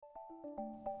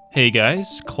Hey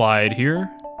guys, Clyde here.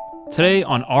 Today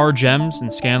on Our Gems and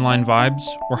Scanline Vibes,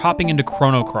 we're hopping into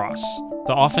Chrono Cross,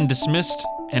 the often dismissed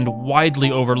and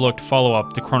widely overlooked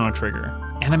follow-up to Chrono Trigger.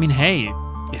 And I mean, hey,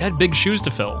 it had big shoes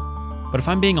to fill. But if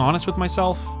I'm being honest with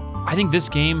myself, I think this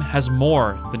game has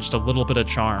more than just a little bit of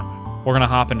charm. We're gonna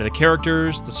hop into the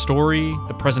characters, the story,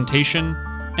 the presentation,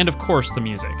 and of course the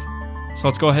music. So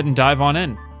let's go ahead and dive on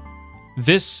in.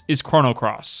 This is Chrono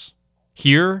Cross,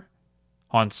 here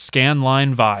on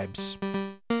Scanline Vibes.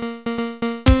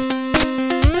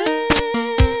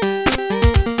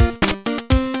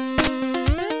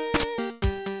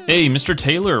 Hey, Mr.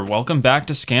 Taylor, welcome back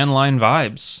to Scanline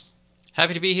Vibes.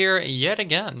 Happy to be here yet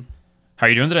again. How are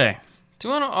you doing today?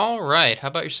 Doing all right. How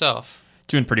about yourself?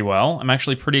 Doing pretty well. I'm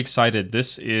actually pretty excited.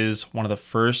 This is one of the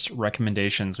first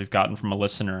recommendations we've gotten from a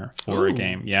listener for a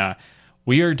game. Yeah.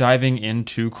 We are diving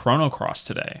into Chrono Cross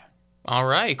today. All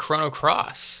right, Chrono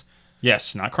Cross.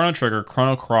 Yes, not Chrono Trigger,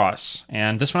 Chrono Cross.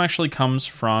 And this one actually comes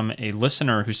from a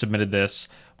listener who submitted this.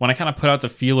 When I kind of put out the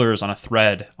feelers on a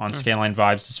thread on Scanline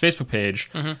Vibes' Facebook page,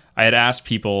 I had asked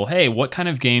people, hey, what kind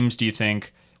of games do you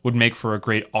think would make for a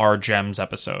great Our Gems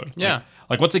episode? Yeah.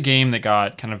 Like what's a game that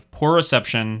got kind of poor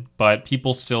reception, but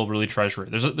people still really treasure it?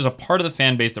 There's a part of the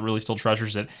fan base that really still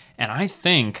treasures it. And I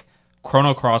think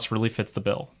Chrono Cross really fits the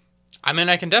bill. I mean,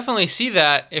 I can definitely see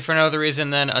that, if for no other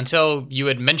reason than until you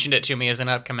had mentioned it to me as an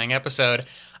upcoming episode,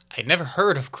 I'd never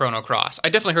heard of Chrono Cross. I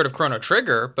definitely heard of Chrono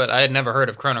Trigger, but I had never heard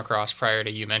of Chrono Cross prior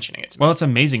to you mentioning it to me. Well, it's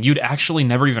amazing. You'd actually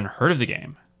never even heard of the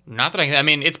game. Not that I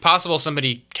mean, it's possible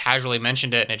somebody casually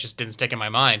mentioned it and it just didn't stick in my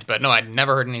mind, but no, I'd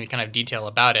never heard any kind of detail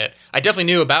about it. I definitely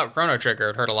knew about Chrono Trigger,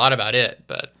 I'd heard a lot about it,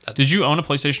 but... Did you own a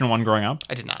PlayStation 1 growing up?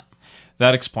 I did not.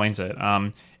 That explains it.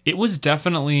 It was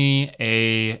definitely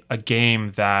a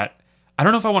game that... I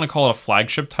don't know if I want to call it a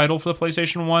flagship title for the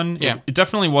PlayStation 1. Yeah. It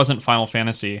definitely wasn't Final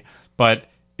Fantasy, but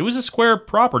it was a Square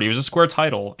property. It was a Square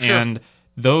title. Sure. And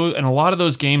a lot of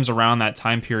those games around that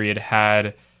time period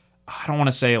had, I don't want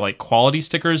to say like quality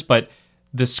stickers, but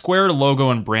the Square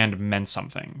logo and brand meant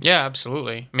something. Yeah,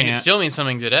 absolutely. I mean, it still means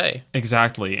something today.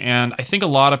 Exactly. And I think a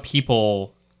lot of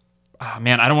people, I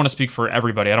don't want to speak for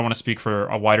everybody. I don't want to speak for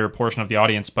a wider portion of the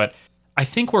audience, but I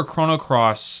think where Chrono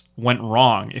Cross went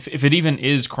wrong, if it even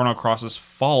is Chrono Cross's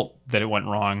fault that it went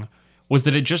wrong, was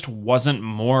that it just wasn't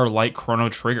more like Chrono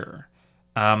Trigger.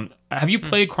 Have you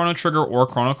played Chrono Trigger or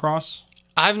Chrono Cross?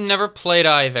 I've never played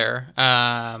either,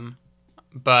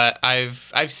 but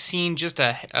I've seen just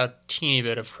a teeny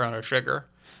bit of Chrono Trigger.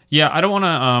 Yeah, I don't want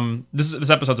to... This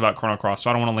episode's about Chrono Cross, so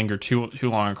I don't want to linger too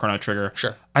long on Chrono Trigger.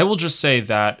 Sure. I will just say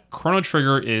that Chrono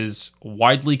Trigger is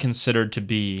widely considered to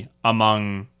be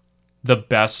among the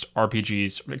best best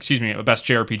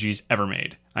JRPGs ever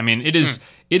made. I mean, it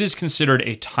is considered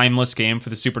a timeless game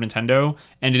for the Super Nintendo,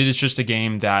 and it is just a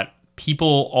game that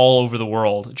people all over the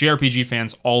world, JRPG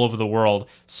fans all over the world,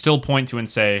 still point to and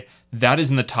say, that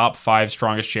is in the top 5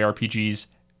 strongest JRPGs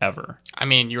ever. I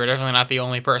mean, you were definitely not the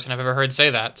only person I've ever heard say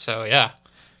that, so yeah.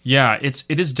 Yeah, it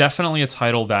is definitely a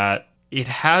title that it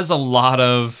has a lot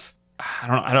of, I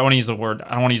don't want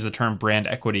to use the term brand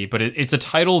equity, but it's a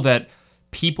title that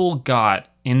people got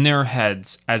in their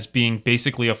heads as being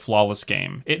basically a flawless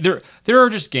game. There are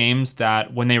just games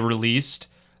that when they released,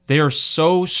 they are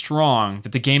so strong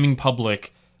that the gaming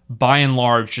public, by and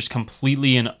large, just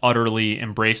completely and utterly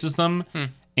embraces them.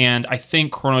 And I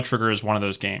think Chrono Trigger is one of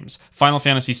those games. Final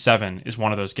Fantasy VII is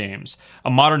one of those games. A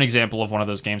modern example of one of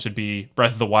those games would be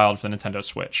Breath of the Wild for the Nintendo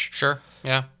Switch. Sure,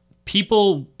 yeah.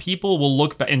 People will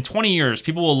look back, in 20 years,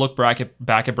 people will look back at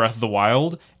Breath of the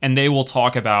Wild, and they will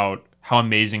talk about how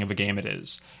amazing of a game it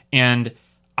is. And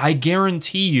I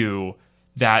guarantee you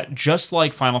that just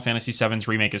like Final Fantasy VII's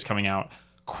remake is coming out,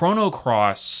 Chrono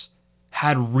Cross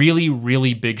had really,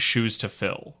 really big shoes to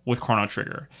fill with Chrono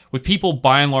Trigger. With people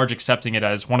by and large accepting it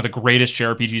as one of the greatest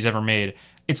JRPGs ever made.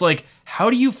 It's like, how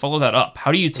do you follow that up?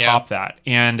 How do you top that?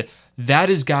 And that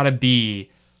has got to be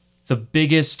the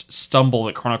biggest stumble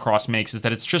that Chrono Cross makes, is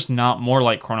that it's just not more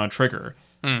like Chrono Trigger.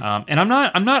 And I'm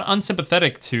not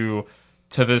unsympathetic to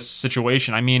this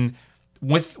situation. I mean,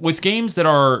 with games that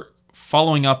are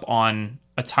following up on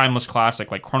a timeless classic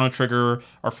like Chrono Trigger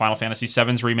or Final Fantasy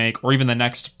VII's remake, or even the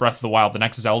next Breath of the Wild, the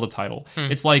next Zelda title,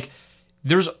 it's like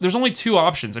there's only two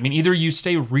options. I mean, either you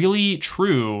stay really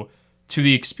true to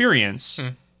the experience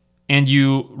and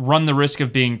you run the risk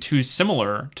of being too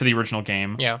similar to the original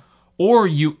game, or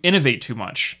you innovate too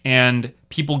much and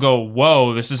people go,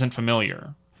 whoa, this isn't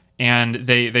familiar. And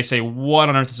they say, what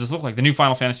on earth does this look like? The new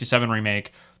Final Fantasy VII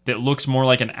remake that looks more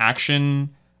like an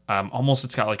action, almost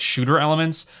it's got like shooter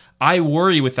elements. I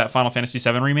worry with that Final Fantasy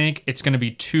VII remake, it's going to be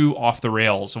too off the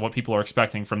rails of what people are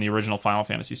expecting from the original Final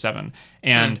Fantasy VII.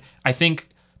 And I think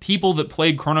people that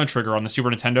played Chrono Trigger on the Super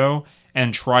Nintendo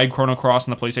and tried Chrono Cross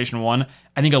on the PlayStation 1,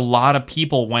 I think a lot of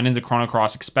people went into Chrono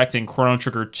Cross expecting Chrono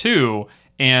Trigger 2,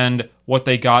 and what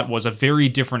they got was a very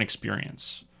different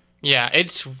experience. Yeah,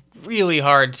 it's really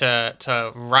hard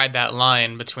to ride that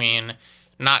line between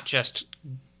not just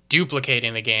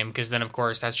duplicating the game, because then, of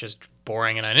course, that's just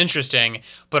boring and uninteresting,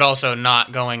 but also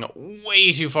not going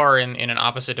way too far in an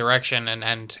opposite direction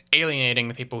and alienating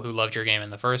the people who loved your game in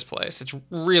the first place. It's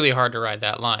really hard to ride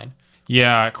that line.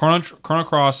 Yeah, Chrono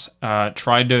Cross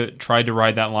tried to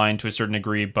ride that line to a certain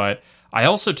degree, but I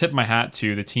also tip my hat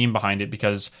to the team behind it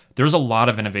because there's a lot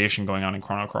of innovation going on in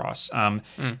Chrono Cross.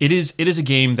 It is a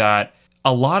game that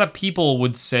a lot of people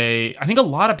would say, I think a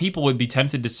lot of people would be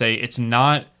tempted to say it's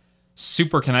not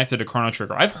super connected to Chrono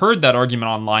Trigger. I've heard that argument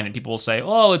online that people will say,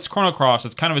 oh, it's Chrono Cross,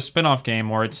 it's kind of a spin-off game,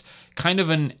 or it's kind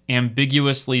of an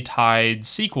ambiguously tied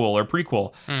sequel or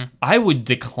prequel. I would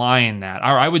decline that.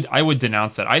 Or I would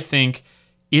denounce that. I think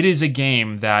it is a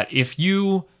game that if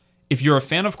you're a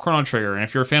fan of Chrono Trigger and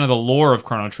if you're a fan of the lore of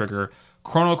Chrono Trigger,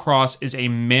 Chrono Cross is a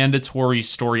mandatory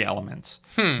story element.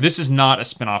 This is not a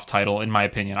spin-off title, in my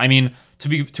opinion. I mean, to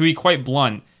be quite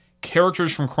blunt,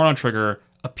 characters from Chrono Trigger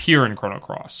appear in Chrono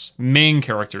Cross. Main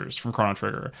characters from Chrono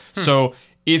Trigger. So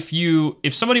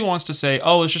if somebody wants to say,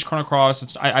 oh, it's just Chrono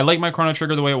Cross, I like my Chrono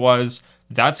Trigger the way it was,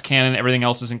 that's canon, everything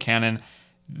else isn't canon.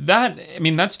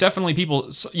 That's definitely people,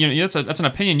 that's an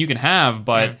opinion you can have,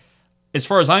 but as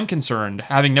far as I'm concerned,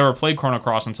 having never played Chrono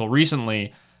Cross until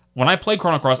recently, when I played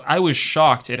Chrono Cross, I was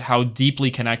shocked at how deeply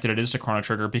connected it is to Chrono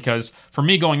Trigger, because for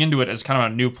me going into it as kind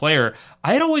of a new player,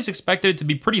 I had always expected it to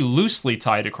be pretty loosely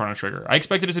tied to Chrono Trigger. I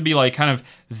expected it to be like kind of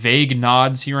vague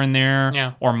nods here and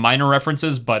there, or minor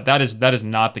references, but that is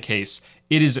not the case.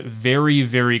 It is very,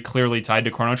 very clearly tied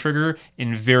to Chrono Trigger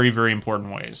in very, very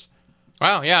important ways.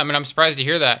 Wow, yeah, I'm surprised to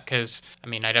hear that, because, I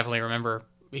definitely remember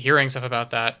hearing stuff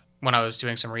about that when I was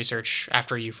doing some research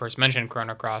after you first mentioned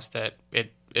Chrono Cross, that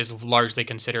it is largely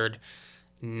considered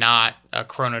not a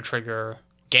Chrono Trigger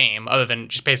game, other than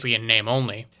just basically in name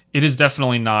only. It is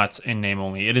definitely not in name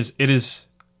only. It is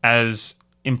as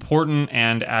important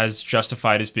and as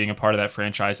justified as being a part of that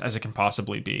franchise as it can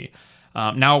possibly be.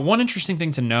 Now, one interesting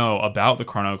thing to know about the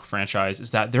Chrono franchise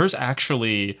is that there was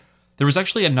actually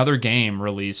another game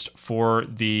released for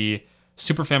the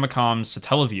Super Famicom's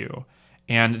Satellaview,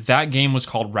 and that game was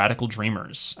called Radical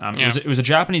Dreamers. It was a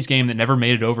Japanese game that never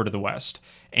made it over to the West,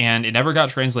 and it never got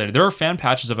translated. There are fan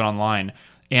patches of it online,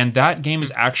 and that game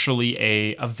is actually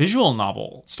a visual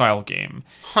novel style game.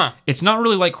 It's not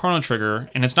really like Chrono Trigger,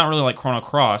 and it's not really like Chrono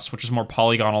Cross, which is more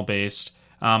polygonal based.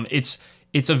 It's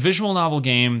a visual novel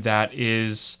game that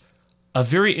is a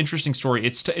very interesting story.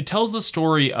 It tells the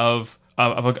story of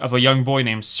a young boy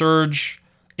named Surge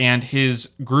and his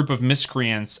group of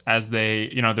miscreants as they,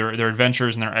 their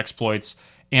adventures and their exploits.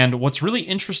 And what's really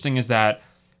interesting is that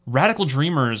Radical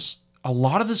Dreamers, a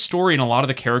lot of the story and a lot of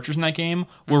the characters in that game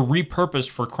were repurposed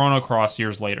for Chrono Cross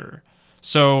years later.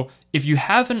 So if you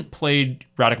haven't played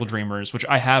Radical Dreamers, which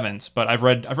I haven't, but I've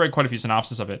read quite a few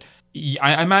synopses of it,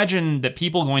 I imagine that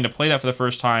people going to play that for the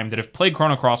first time that have played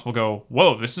Chrono Cross will go,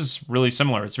 whoa, this is really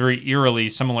similar. It's very eerily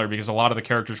similar because a lot of the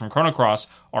characters from Chrono Cross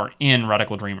are in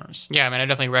Radical Dreamers. Yeah, I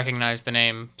definitely recognize the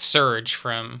name Surge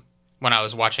from when I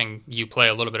was watching you play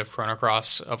a little bit of Chrono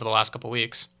Cross over the last couple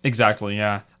weeks. Exactly,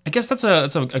 yeah. I guess that's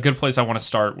a good place I want to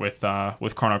start with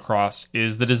Chrono Cross,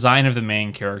 is the design of the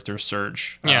main character,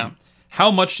 Surge. Yeah.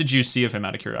 How much did you see of him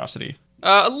out of curiosity?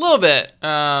 A little bit.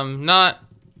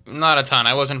 Not a ton.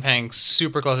 I wasn't paying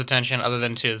super close attention other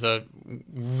than to the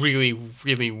really,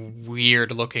 really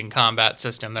weird-looking combat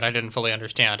system that I didn't fully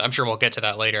understand. I'm sure we'll get to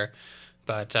that later,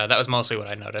 but that was mostly what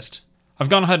I noticed. I've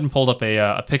gone ahead and pulled up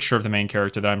a picture of the main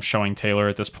character that I'm showing Taylor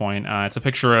at this point. It's a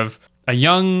picture of a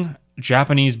young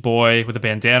Japanese boy with a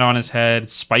bandana on his head,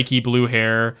 spiky blue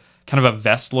hair, kind of a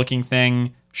vest-looking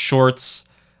thing, shorts,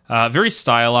 very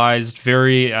stylized,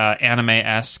 very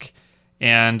anime-esque.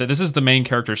 And this is the main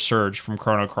character, Surge, from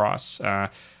Chrono Cross.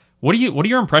 What are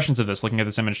your impressions of this, looking at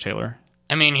this image, Taylor?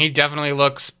 He definitely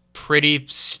looks pretty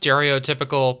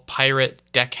stereotypical pirate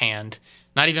deckhand.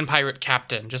 Not even pirate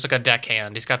captain, just like a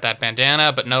deckhand. He's got that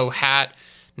bandana, but no hat,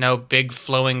 no big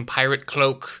flowing pirate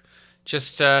cloak.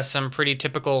 Just some pretty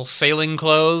typical sailing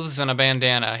clothes and a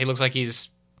bandana. He looks like he's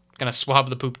going to swab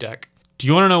the poop deck. Do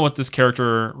you want to know what this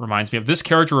character reminds me of? This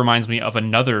character reminds me of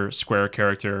another Square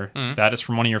character that is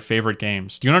from one of your favorite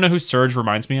games. Do you want to know who Surge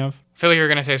reminds me of? I feel like you're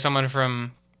going to say someone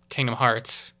from Kingdom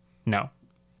Hearts. No.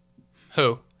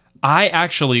 Who? I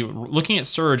actually, looking at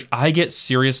Surge, I get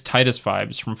serious Titus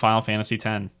vibes from Final Fantasy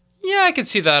X. Yeah, I could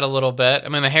see that a little bit.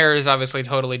 The hair is obviously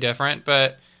totally different,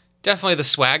 but Definitely the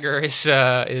swagger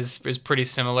is pretty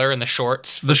similar, and the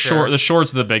shorts. The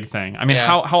shorts are the big thing. I mean, Yeah.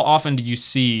 how often do you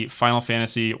see Final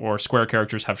Fantasy or Square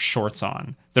characters have shorts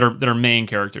on that are main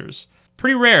characters?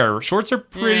 Pretty rare. Shorts are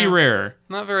pretty Yeah. rare.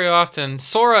 Not very often.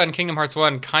 Sora in Kingdom Hearts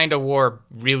 1 kind of wore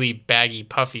really baggy,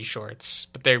 puffy shorts,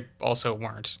 but they also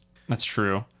weren't. That's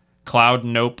true. Cloud,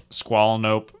 nope. Squall,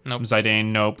 nope. Nope. Zidane,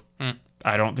 nope. Mm.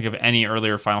 I don't think of any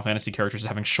earlier Final Fantasy characters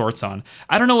having shorts on.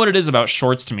 I don't know what it is about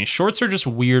shorts to me. Shorts are just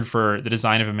weird for the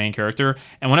design of a main character.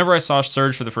 And whenever I saw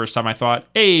Surge for the first time, I thought,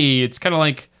 hey, it's kind of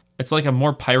like, it's like a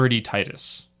more piratey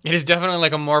Titus. It is definitely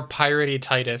like a more piratey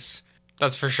Titus.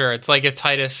 That's for sure. It's like if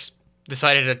Titus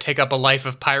decided to take up a life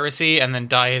of piracy and then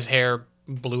dye his hair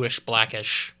bluish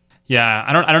blackish. Yeah,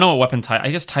 I don't know what weapon Titus.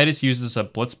 I guess Titus uses a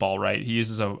blitzball, right? He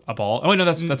uses a ball. Oh wait, no,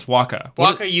 that's Waka.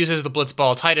 Waka uses the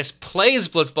blitzball. Titus plays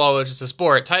blitzball, which is a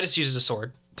sport. Titus uses a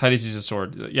sword. Titus uses a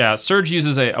sword. Yeah, Surge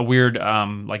uses a weird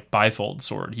like bifold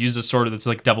sword. He uses a sword that's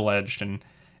like double edged, and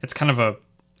it's kind of a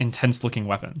intense looking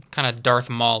weapon. Kind of Darth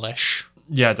Maul-ish.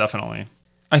 Yeah, definitely.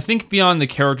 I think beyond the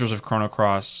characters of Chrono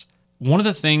Cross, one of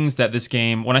the things that this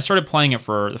game, when I started playing it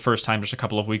for the first time just a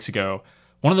couple of weeks ago,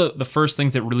 one of the first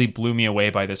things that really blew me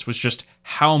away by this was just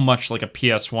how much like a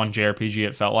PS1 JRPG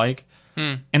it felt like.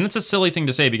 And that's a silly thing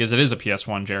to say because it is a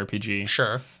PS1 JRPG.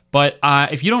 Sure. But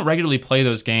if you don't regularly play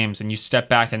those games and you step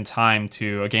back in time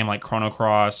to a game like Chrono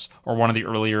Cross or one of the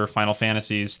earlier Final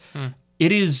Fantasies,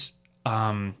 it is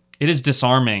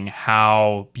disarming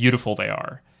how beautiful they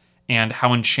are and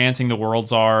how enchanting the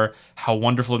worlds are, how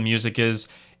wonderful the music is.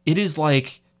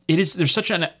 There's such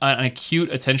an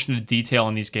acute attention to detail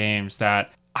in these games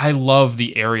that I love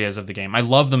the areas of the game. I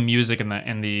love the music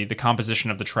and the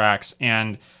composition of the tracks.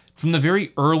 And from the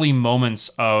very early moments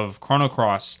of Chrono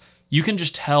Cross, you can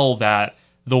just tell that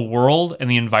the world and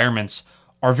the environments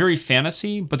are very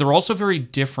fantasy, but they're also very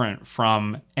different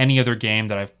from any other game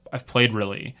that I've played,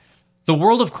 really. The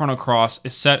world of Chrono Cross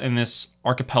is set in this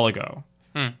archipelago.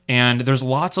 And there's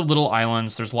lots of little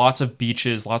islands, there's lots of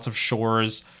beaches, lots of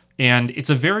shores, and it's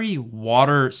a very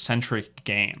water-centric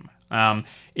game.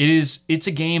 It's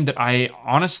a game that I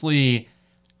honestly,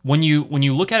 when you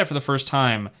look at it for the first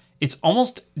time, it's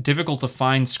almost difficult to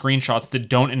find screenshots that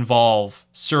don't involve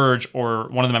Surge or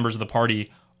one of the members of the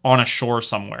party on a shore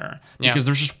somewhere. Because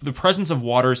there's just the presence of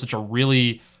water is such a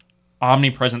really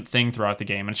omnipresent thing throughout the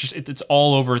game. And it's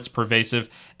all over, it's pervasive.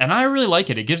 And I really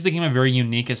like it. It gives the game a very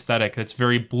unique aesthetic. It's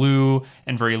very blue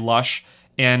and very lush.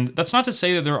 And that's not to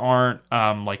say that there aren't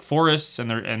like forests and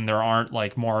there aren't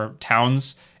like more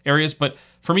towns areas, but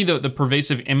for me the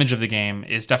pervasive image of the game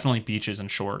is definitely beaches and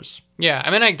shores. Yeah,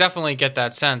 I mean, I definitely get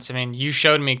that sense. I mean, you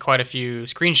showed me quite a few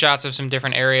screenshots of some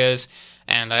different areas,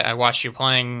 and I watched you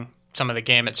playing some of the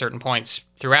game at certain points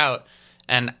throughout,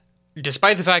 and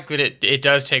despite the fact that it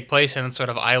does take place in sort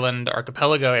of island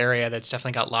archipelago area that's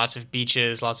definitely got lots of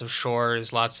beaches, lots of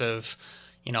shores, lots of,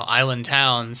 island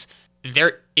towns,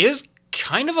 there is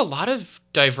kind of a lot of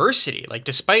diversity. Like,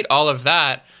 despite all of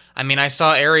that, I mean, I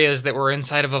saw areas that were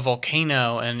inside of a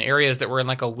volcano and areas that were in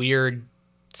like a weird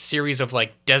series of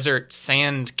like desert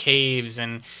sand caves,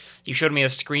 and you showed me a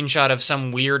screenshot of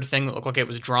some weird thing that looked like it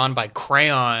was drawn by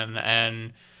crayon,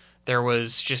 and there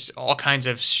was just all kinds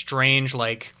of strange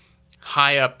like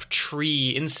high up tree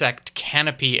insect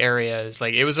canopy areas.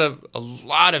 Like, it was a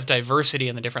lot of diversity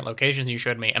in the different locations you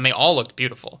showed me, and they all looked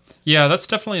beautiful. Yeah, that's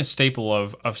definitely a staple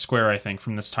of Square, I think,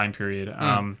 from this time period.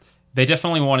 They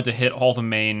definitely wanted to hit all the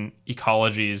main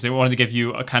ecologies. They wanted to give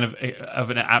you a kind of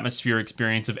an atmosphere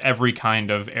experience of every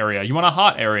kind of area. You want a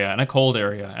hot area and a cold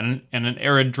area and an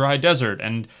arid dry desert,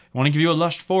 and you want to give you a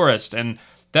lush forest, and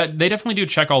that they definitely do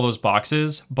check all those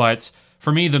boxes. But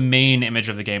for me, the main image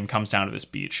of the game comes down to this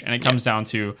beach, and it comes down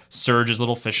to Surge's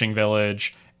little fishing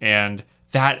village and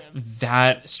that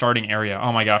starting area.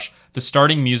 Oh my gosh, the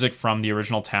starting music from the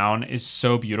original town is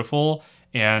so beautiful.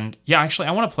 And yeah, actually,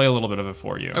 I want to play a little bit of it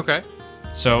for you. Okay.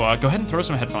 So go ahead and throw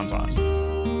some headphones on.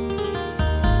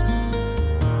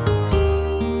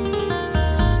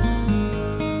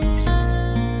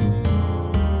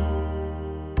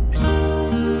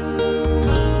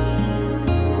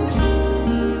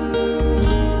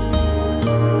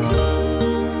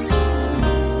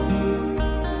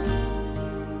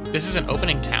 This is an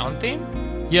opening town theme?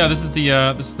 Yeah, this is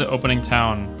the opening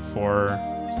town for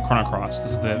Chrono Cross.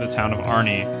 This is the town of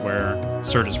Arni, where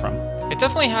Surge is from. It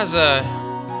definitely has a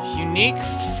unique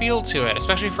feel to it,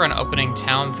 especially for an opening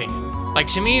town theme. Like,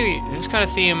 to me, this kind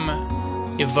of theme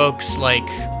evokes, like,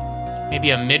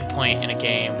 maybe a midpoint in a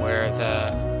game where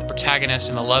the protagonist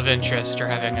and the love interest are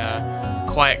having a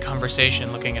quiet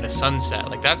conversation looking at a sunset.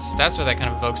 Like, that's what that kind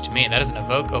of evokes to me, and that doesn't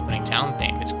evoke opening town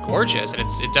theme. It's gorgeous, and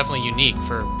it's definitely unique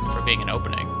for being an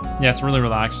opening. Yeah, it's really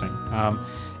relaxing.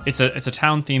 It's a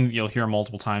town theme that you'll hear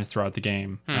multiple times throughout the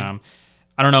game. I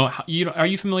don't know. Are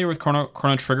you familiar with Chrono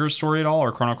Trigger's story at all,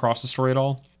 or Chrono Cross's story at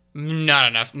all? Not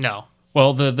enough. No.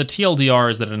 Well, the TLDR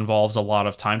is that it involves a lot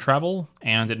of time travel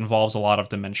and it involves a lot of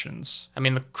dimensions. I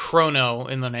mean, the Chrono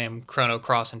in the name Chrono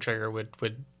Cross and Trigger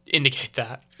would indicate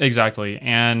that. Exactly.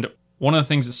 And one of the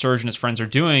things that Surge and his friends are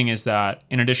doing is that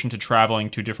in addition to traveling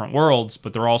to different worlds,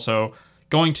 but they're also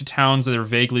going to towns that they're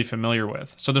vaguely familiar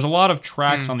with. So there's a lot of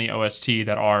tracks on the OST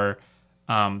that are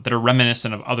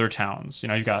reminiscent of other towns. You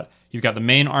know, you've got the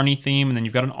main Arnie theme, and then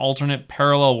you've got an alternate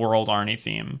parallel world Arnie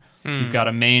theme. You've got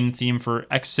a main theme for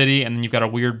X City, and then you've got a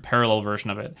weird parallel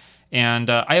version of it. And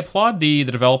I applaud the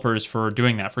developers for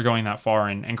doing that, for going that far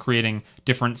and creating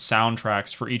different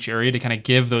soundtracks for each area to kind of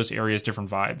give those areas different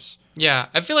vibes. Yeah,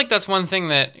 I feel like that's one thing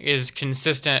that is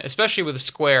consistent, especially with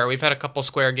Square. We've had a couple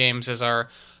Square games as our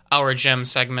gem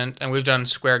segment, and we've done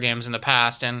Square games in the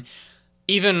past, and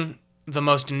even the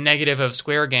most negative of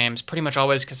Square games pretty much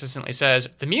always consistently says,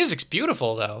 the music's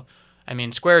beautiful, though. I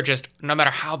mean, Square just, no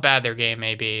matter how bad their game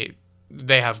may be,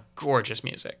 they have gorgeous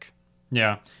music.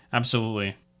 Yeah,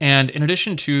 absolutely. And in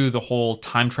addition to the whole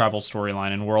time travel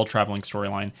storyline and world traveling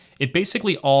storyline, it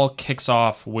basically all kicks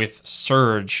off with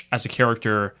Surge as a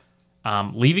character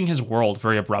leaving his world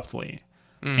very abruptly.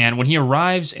 And when he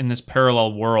arrives in this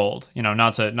parallel world, you know,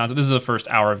 not that this is the first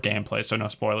hour of gameplay, so no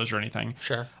spoilers or anything.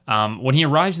 Sure. When he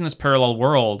arrives in this parallel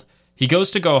world, he goes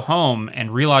to go home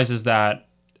and realizes that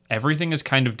everything is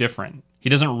kind of different. He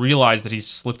doesn't realize that he's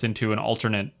slipped into an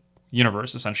alternate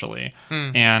universe, essentially.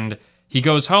 And he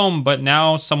goes home, but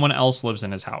now someone else lives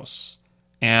in his house.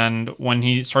 And when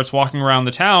he starts walking around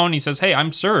the town, he says, "Hey,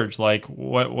 I'm Surge. Like,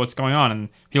 what's going on?" And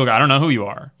people go, "I don't know who you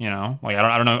are. You know, like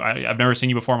I don't know. I've never seen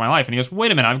you before in my life." And he goes,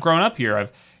 "Wait a minute. I've grown up here.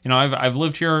 I've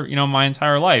lived here, you know, my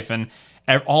entire life." And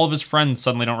all of his friends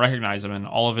suddenly don't recognize him, and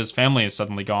all of his family is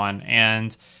suddenly gone.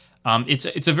 And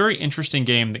it's a very interesting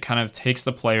game that kind of takes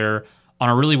the player on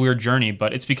a really weird journey.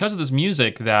 But it's because of this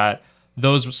music that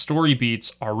those story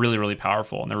beats are really, really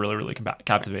powerful, and they're really, really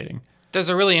captivating. There's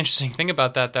a really interesting thing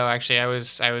about that, though. Actually, I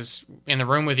was in the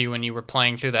room with you when you were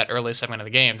playing through that early segment of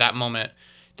the game, that moment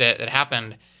that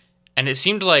happened, and it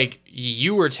seemed like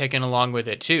you were taken along with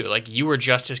it too. Like you were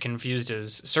just as confused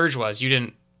as Surge was. You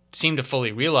didn't seem to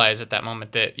fully realize at that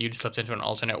moment that you'd slipped into an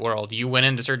alternate world. You went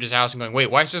into Surge's house and going, "Wait,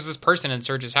 why is this person in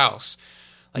Surge's house?"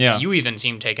 Like you even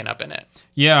seemed taken up in it.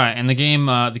 Yeah, and the game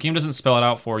doesn't spell it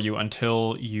out for you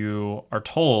until you are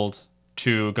told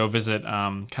to go visit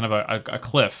kind of a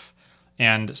cliff.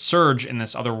 And Surge in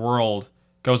this other world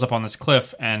goes up on this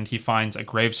cliff and he finds a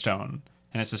gravestone.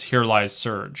 And it says, "Here lies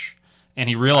Surge." And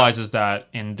he realizes that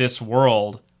in this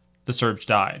world, the Surge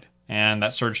died. And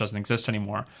that Surge doesn't exist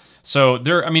anymore. So at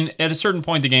a certain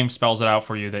point, the game spells it out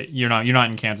for you that you're not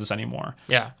in Kansas anymore.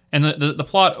 Yeah. And the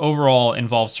plot overall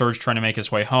involves Surge trying to make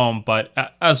his way home. But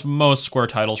as most Square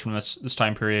titles from this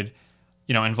time period,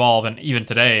 you know, involve, and even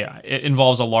today, it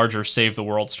involves a larger save the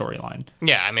world storyline.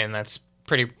 Yeah, I mean, that's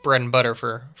pretty bread and butter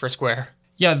for Square.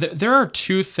 Yeah, there are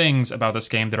two things about this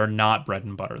game that are not bread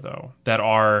and butter, though, that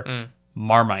are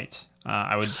Marmite,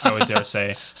 I would dare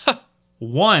say.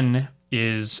 One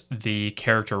is the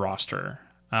character roster.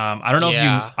 I don't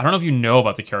know if you know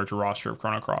about the character roster of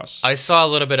Chrono Cross. I saw a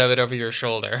little bit of it over your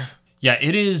shoulder. Yeah,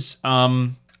 it is.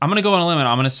 I'm going to go on a limb and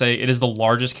I'm going to say it is the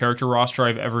largest character roster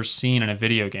I've ever seen in a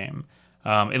video game.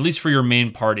 At least for your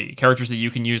main party, characters that you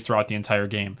can use throughout the entire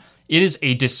game. It is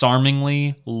a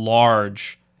disarmingly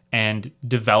large and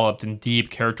developed and deep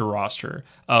character roster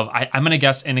of, I'm going to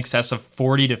guess, in excess of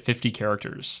 40 to 50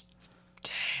 characters.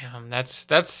 Damn, that's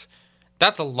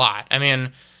a lot. I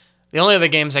mean, the only other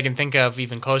games I can think of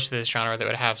even close to this genre that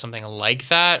would have something like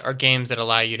that are games that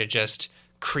allow you to just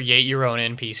create your own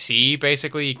NPC,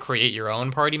 basically create your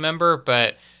own party member,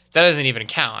 but that doesn't even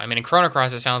count. I mean, in Chrono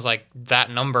Cross, it sounds like that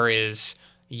number is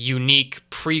unique,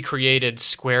 pre-created,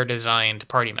 Square-designed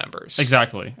party members.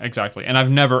 Exactly. And I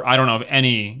don't know of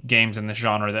any games in this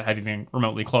genre that have even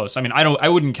remotely close. I mean, I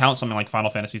wouldn't count something like Final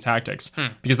Fantasy Tactics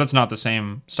because that's not the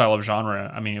same style of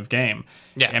genre, of game.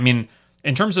 Yeah. I mean,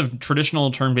 in terms of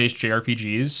traditional turn-based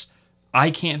JRPGs, I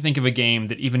can't think of a game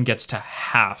that even gets to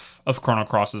half of Chrono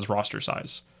Cross's roster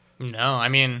size. No, I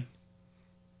mean,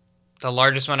 the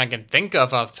largest one I can think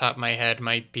of off the top of my head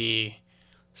might be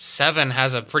 7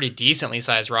 has a pretty decently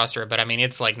sized roster, but I mean,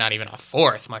 it's like not even a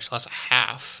fourth, much less a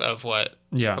half of what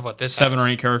this 7 has.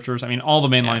 or 8 characters. I mean, all the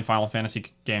mainline Final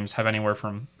Fantasy games have anywhere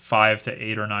from 5 to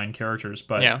 8 or 9 characters,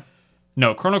 but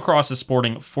no, Chrono Cross is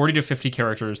sporting 40 to 50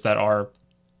 characters that are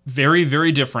very,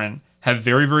 very different, have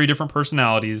very, very different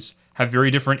personalities, have very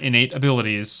different innate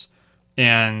abilities,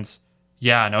 and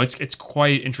Yeah, no, it's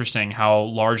quite interesting how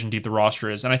large and deep the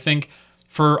roster is. And I think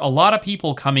for a lot of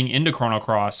people coming into Chrono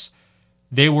Cross,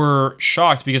 they were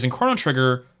shocked because in Chrono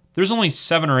Trigger, there's only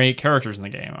 7 or 8 characters in the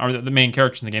game, or the main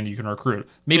characters in the game that you can recruit.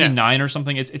 Maybe 9 or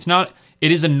something. It's not.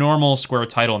 It is a normal Square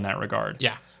title in that regard.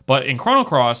 Yeah. But in Chrono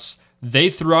Cross,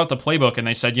 they threw out the playbook and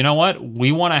they said, you know what,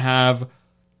 we want to have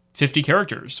 50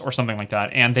 characters or something like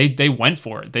that, and they went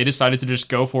for it. They decided to just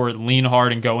go for it, lean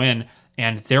hard, and go in.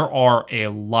 And there are a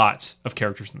lot of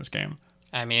characters in this game.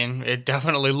 I mean, it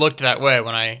definitely looked that way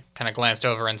when I kind of glanced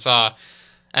over and saw.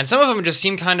 And some of them just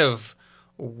seem kind of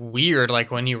weird, like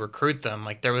when you recruit them.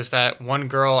 Like there was that one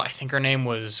girl, I think her name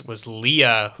was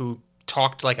Leah, who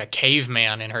talked like a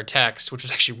caveman in her text, which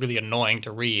was actually really annoying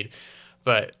to read.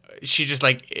 But she just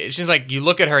like, it's just like you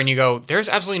look at her and you go, there's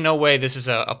absolutely no way this is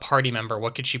a party member.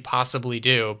 What could she possibly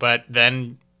do? But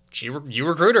then you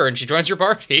recruit her and she joins your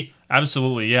party.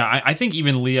 Absolutely, yeah. I think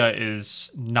even Leah is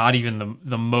not even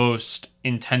the most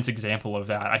intense example of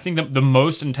that. I think the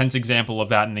most intense example of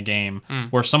that in the game,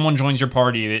 where someone joins your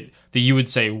party that you would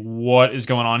say, what is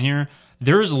going on here?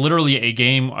 There is literally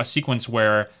a sequence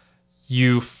where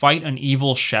you fight an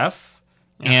evil chef,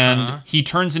 and he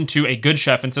turns into a good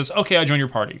chef and says, okay, I join your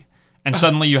party. And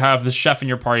suddenly you have this chef in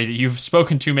your party that you've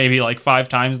spoken to maybe like 5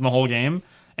 times in the whole game.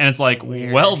 And it's like,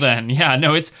 weird. Well then, yeah,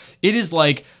 no, it is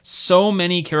like so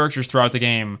many characters throughout the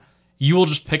game. You will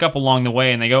just pick up along the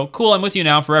way and they go, cool, I'm with you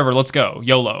now forever, let's go,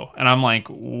 YOLO. And I'm like,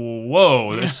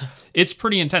 whoa, it's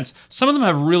pretty intense. Some of them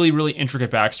have really, really intricate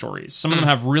backstories. Some of them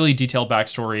have really detailed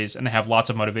backstories and they have lots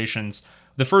of motivations.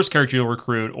 The first character you'll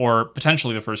recruit, or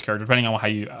potentially the first character, depending on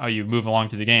how you move along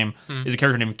through the game, is a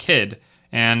character named Kid.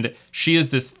 And she is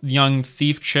this young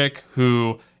thief chick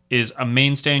who is a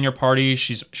mainstay in your party.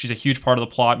 She's a huge part of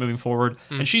the plot moving forward,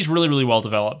 and she's really, really well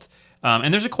developed.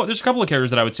 And there's a couple of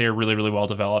characters that I would say are really, really well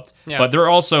developed. Yeah. But there are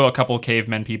also a couple of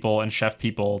cavemen people and chef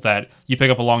people that you pick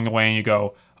up along the way, and you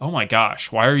go, "Oh my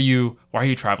gosh, why are you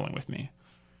traveling with me?"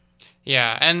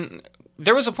 Yeah, and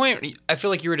there was a point I feel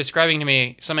like you were describing to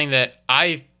me something that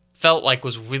I felt like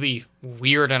was really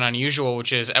weird and unusual,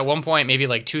 which is at one point, maybe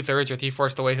like 2/3 or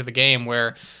 3/4 the way through the game,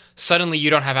 where suddenly you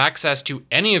don't have access to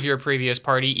any of your previous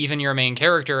party, even your main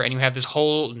character, and you have this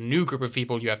whole new group of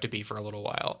people you have to be for a little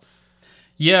while.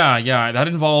 Yeah, that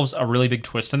involves a really big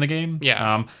twist in the game.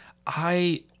 Yeah.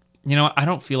 I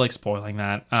don't feel like spoiling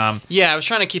that. Yeah, I was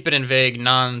trying to keep it in vague,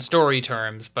 non-story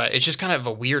terms, but it's just kind of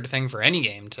a weird thing for any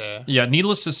game to... Yeah,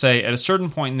 needless to say, at a certain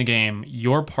point in the game,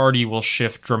 your party will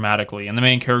shift dramatically, and the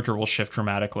main character will shift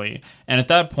dramatically. And at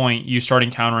that point, you start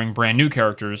encountering brand new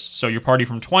characters, so your party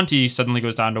from 20 suddenly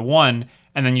goes down to 1,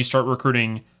 and then you start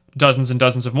recruiting dozens and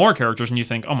dozens of more characters, and you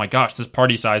think, oh my gosh, this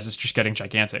party size is just getting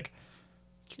gigantic.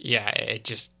 Yeah,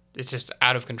 it's just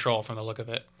out of control from the look of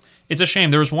it. It's a shame.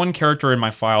 There was one character in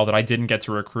my file that I didn't get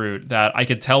to recruit that I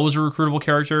could tell was a recruitable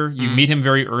character. You meet him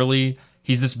very early.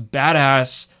 He's this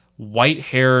badass,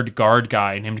 white-haired guard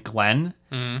guy named Glenn.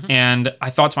 And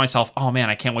I thought to myself, oh man,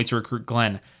 I can't wait to recruit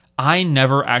Glenn. I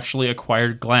never actually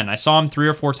acquired Glenn. I saw him 3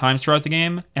 or 4 times throughout the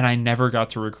game, and I never got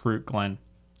to recruit Glenn.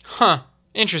 Huh.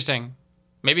 Interesting.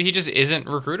 Maybe he just isn't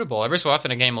recruitable. Every so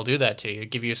often a game will do that to you.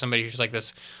 Give you somebody who's like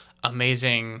this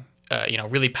amazing...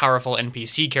 really powerful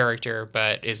NPC character,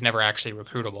 but is never actually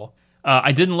recruitable.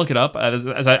 I didn't look it up,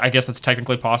 as I guess that's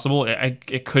technically possible.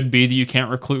 It could be that you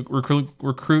can't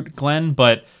recruit Glenn,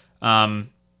 but I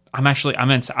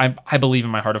believe in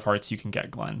my heart of hearts you can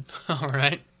get Glenn. All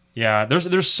right. Yeah,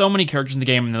 there's so many characters in the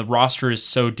game, and the roster is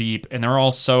so deep, and they're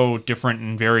all so different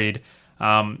and varied.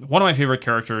 One of my favorite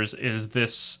characters is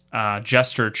this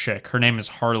jester chick. Her name is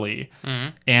Harley.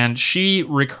 And she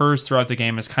recurs throughout the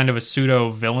game as kind of a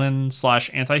pseudo-villain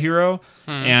 / anti-hero.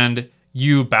 And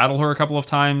you battle her a couple of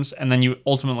times, and then you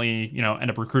ultimately, end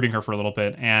up recruiting her for a little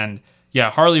bit. And yeah,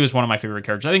 Harley was one of my favorite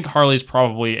characters. I think Harley's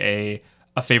probably a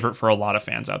favorite for a lot of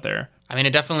fans out there. I mean,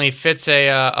 it definitely fits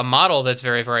a model that's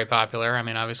very, very popular. I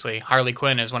mean, obviously, Harley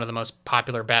Quinn is one of the most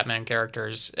popular Batman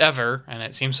characters ever, and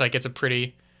it seems like it's a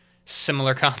pretty...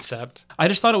 similar concept. I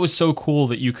just thought it was so cool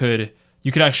that you could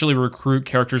actually recruit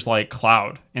characters like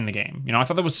Cloud in the game. I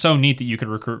thought that was so neat that you could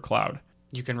recruit Cloud.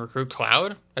 You can recruit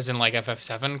Cloud? As in like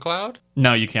FF7 Cloud?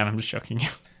 No, you can't. I'm just joking.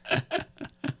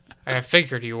 I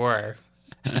figured you were.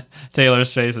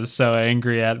 Taylor's face is so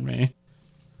angry at me.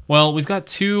 Well, we've got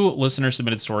 2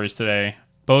 listener-submitted stories today.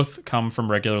 Both come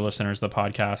from regular listeners of the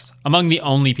podcast, among the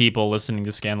only people listening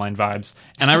to Scanline Vibes.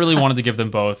 And I really wanted to give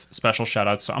them both special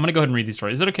shout-outs, so I'm going to go ahead and read these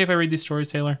stories. Is it okay if I read these stories,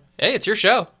 Taylor? Hey, it's your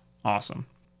show. Awesome.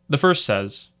 The first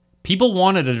says, people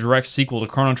wanted a direct sequel to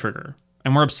Chrono Trigger,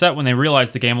 and were upset when they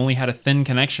realized the game only had a thin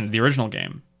connection to the original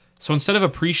game. So instead of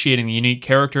appreciating the unique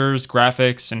characters,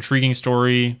 graphics, intriguing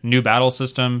story, new battle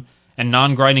system, and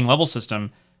non-grinding level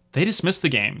system, they dismissed the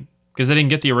game because they didn't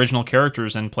get the original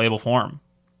characters in playable form.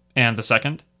 And the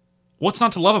second, what's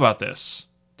not to love about this?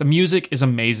 The music is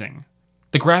amazing.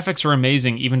 The graphics are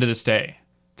amazing even to this day.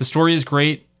 The story is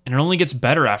great, and it only gets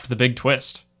better after the big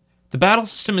twist. The battle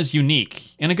system is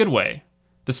unique, in a good way.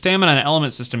 The stamina and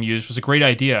element system used was a great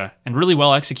idea, and really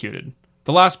well executed.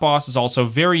 The last boss is also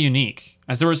very unique,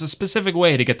 as there was a specific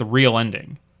way to get the real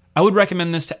ending. I would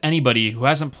recommend this to anybody who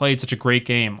hasn't played such a great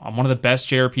game on one of the best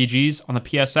JRPGs on the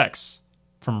PSX,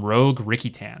 from Rogue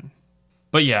Rikitan.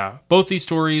 But yeah, both these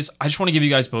stories, I just want to give you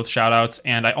guys both shout-outs,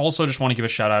 and I also just want to give a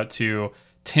shout-out to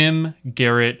Tim,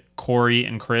 Garrett, Corey,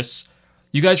 and Chris.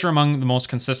 You guys are among the most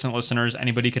consistent listeners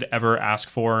anybody could ever ask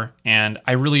for, and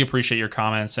I really appreciate your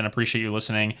comments and appreciate you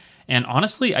listening. And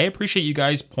honestly, I appreciate you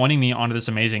guys pointing me onto this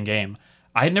amazing game.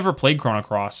 I had never played Chrono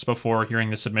Cross before hearing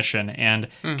this submission, and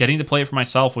getting to play it for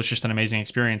myself was just an amazing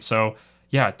experience. So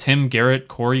yeah, Tim, Garrett,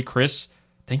 Corey, Chris,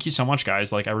 thank you so much,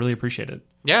 guys. I really appreciate it.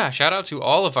 Yeah, shout out to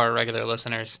all of our regular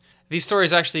listeners. These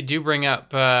stories actually do bring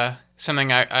up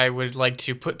something I would like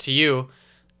to put to you.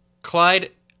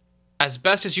 Clyde, as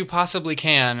best as you possibly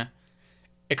can,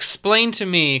 explain to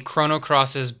me Chrono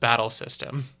Cross's battle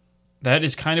system. That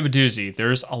is kind of a doozy.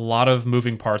 There's a lot of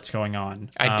moving parts going on.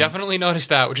 I definitely noticed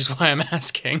that, which is why I'm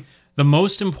asking. The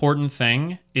most important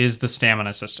thing is the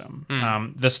stamina system.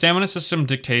 The stamina system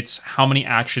dictates how many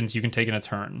actions you can take in a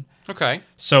turn. Okay.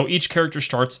 So each character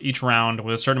starts each round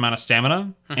with a certain amount of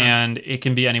stamina, and it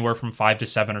can be anywhere from 5 to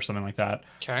 7 or something like that.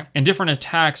 Okay. And different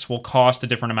attacks will cost a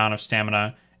different amount of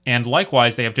stamina, and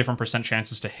likewise, they have different percent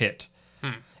chances to hit.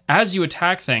 As you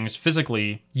attack things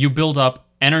physically, you build up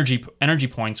energy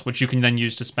points, which you can then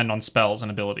use to spend on spells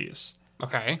and abilities.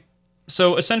 Okay.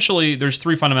 So essentially, there's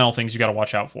 3 fundamental things you got to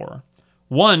watch out for.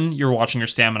 1, you're watching your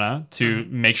stamina to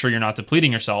make sure you're not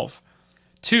depleting yourself.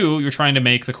 2, you're trying to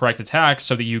make the correct attacks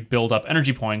so that you build up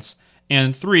energy points.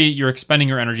 And 3, you're expending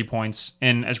your energy points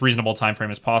in as reasonable time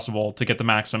frame as possible to get the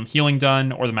maximum healing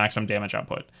done or the maximum damage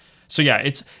output. So yeah,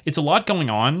 it's a lot going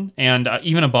on, and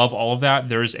even above all of that,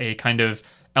 there's a kind of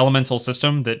elemental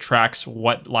system that tracks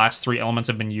what last 3 elements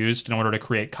have been used in order to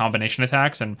create combination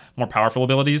attacks and more powerful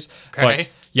abilities. Okay. But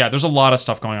yeah, there's a lot of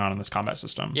stuff going on in this combat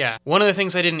system. Yeah. One of the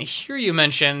things I didn't hear you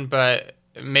mention, but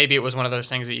maybe it was one of those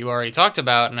things that you already talked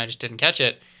about and I just didn't catch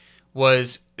it,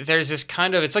 was there's this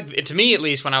kind of, it's like, to me at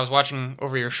least, when I was watching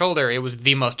over your shoulder, it was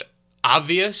the most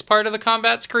obvious part of the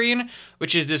combat screen,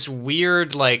 which is this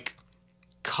weird,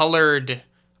 colored,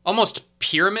 almost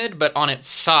pyramid, but on its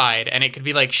side, and it could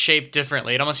be shaped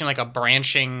differently. It almost seemed like a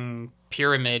branching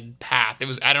pyramid path.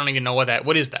 I don't even know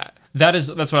what is that? That's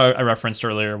what I referenced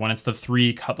earlier when it's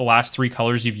the last 3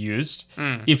 colors you've used.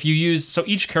 If you use, so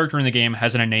each character in the game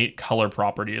has an innate color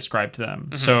property ascribed to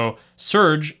them. So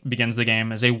Surge begins the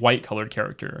game as a white colored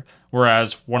character,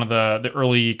 whereas one of the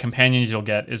early companions you'll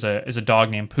get is a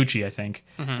dog named Poochie, I think,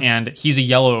 and he's a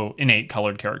yellow innate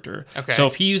colored character. Okay. So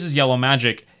if he uses yellow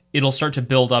magic, it'll start to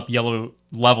build up yellow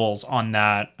levels on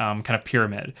that kind of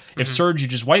pyramid. If Surge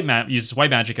uses white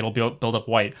magic, it'll build up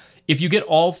white. If you get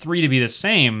all 3 to be the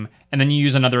same, and then you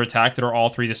use another attack that are all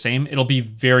 3 the same, it'll be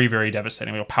very, very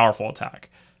devastating. A powerful attack.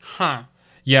 Huh.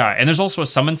 Yeah, and there's also a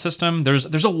summon system. There's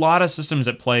a lot of systems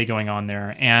at play going on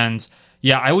there, and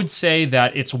yeah, I would say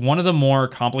that it's one of the more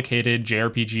complicated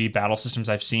JRPG battle systems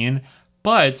I've seen,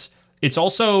 but it's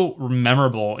also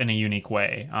memorable in a unique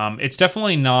way. It's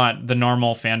definitely not the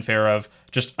normal fanfare of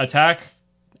just attack,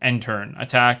 end turn,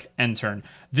 attack, end turn.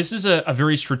 This is a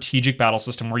very strategic battle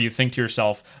system where you think to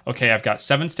yourself, okay, I've got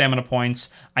 7 stamina points.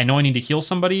 I know I need to heal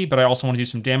somebody, but I also want to do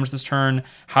some damage this turn.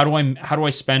 How do I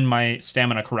spend my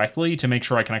stamina correctly to make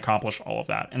sure I can accomplish all of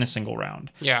that in a single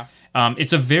round? Yeah.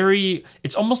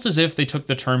 It's almost as if they took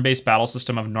the turn-based battle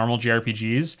system of normal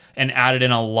JRPGs and added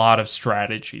in a lot of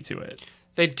strategy to it.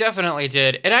 They definitely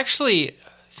did. It actually,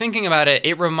 thinking about it,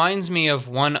 it reminds me of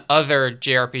one other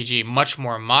JRPG, much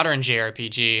more modern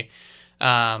JRPG,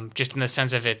 just in the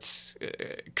sense of its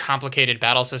complicated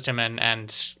battle system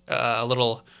and a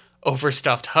little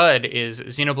overstuffed HUD, is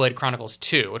Xenoblade Chronicles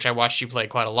 2, which I watched you play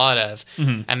quite a lot of.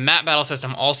 And that battle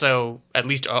system also, at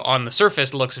least on the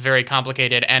surface, looks very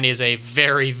complicated and is a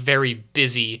very, very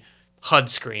busy HUD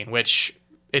screen, which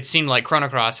it seemed like Chrono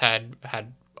Cross had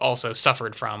also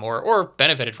suffered from or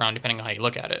benefited from, depending on how you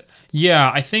look at it. Yeah,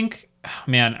 I think,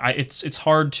 man, it's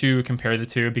hard to compare the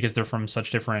two because they're from such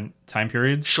different time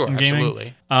periods. Sure, in gaming.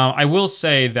 Absolutely. I will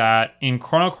say that in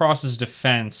Chrono Cross's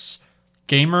defense,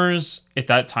 gamers at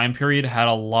that time period had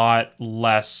a lot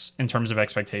less in terms of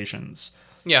expectations.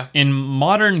 Yeah. In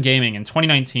modern gaming in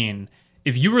 2019,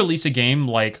 if you release a game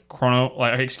like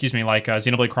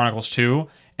Xenoblade Chronicles 2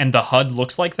 and the HUD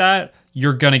looks like that,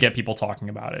 you're going to get people talking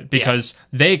about it because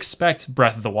they expect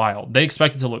Breath of the Wild. They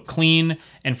expect it to look clean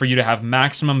and for you to have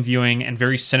maximum viewing and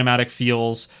very cinematic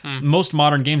feels. Most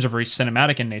modern games are very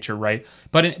cinematic in nature, right?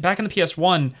 But back in the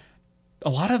PS1, a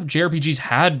lot of JRPGs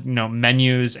had,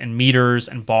 menus and meters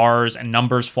and bars and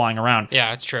numbers flying around.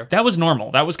 Yeah, it's true. That was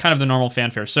normal. That was kind of the normal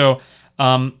fanfare. So,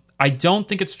 I don't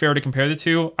think it's fair to compare the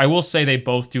two. I will say they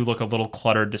both do look a little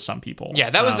cluttered to some people. Yeah,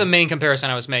 that was the main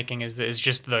comparison I was making is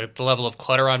just the level of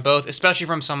clutter on both, especially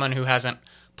from someone who hasn't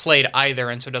played either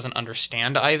and so doesn't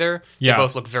understand either. Yeah. They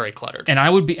both look very cluttered. And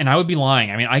I would be lying.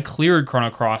 I mean, I cleared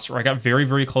Chrono Cross, or I got very,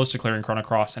 very close to clearing Chrono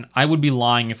Cross, and I would be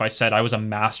lying if I said I was a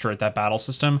master at that battle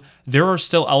system. There are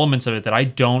still elements of it that I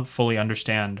don't fully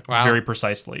understand very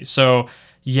precisely. So,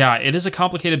 yeah, it is a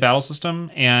complicated battle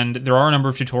system, and there are a number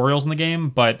of tutorials in the game,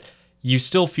 but you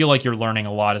still feel like you're learning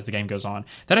a lot as the game goes on.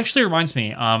 That actually reminds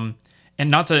me, and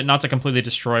not to completely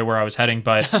destroy where I was heading,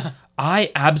 but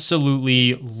I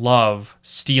absolutely love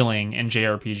stealing in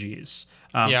JRPGs.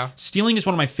 Stealing is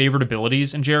one of my favorite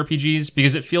abilities in JRPGs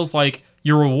because it feels like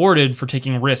you're rewarded for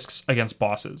taking risks against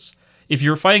bosses. If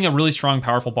you're fighting a really strong,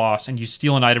 powerful boss and you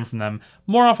steal an item from them,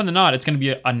 more often than not, it's going to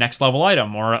be a next level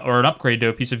item or an upgrade to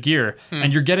a piece of gear,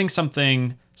 and you're getting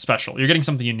something special. You're getting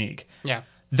something unique. Yeah.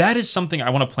 That is something I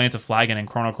want to plant a flag in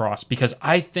Chrono Cross because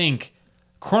I think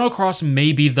Chrono Cross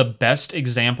may be the best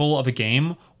example of a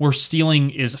game where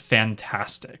stealing is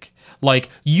fantastic. Like,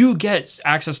 you get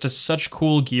access to such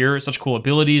cool gear, such cool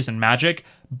abilities and magic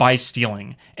by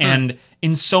stealing. And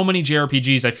in so many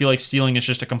JRPGs, I feel like stealing is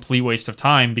just a complete waste of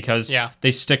time because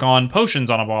they stick on potions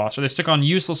on a boss or they stick on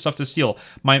useless stuff to steal.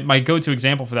 My go-to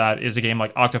example for that is a game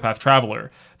like Octopath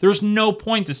Traveler. There's no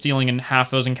point to stealing in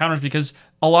half those encounters because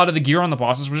a lot of the gear on the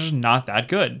bosses was just not that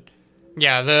good.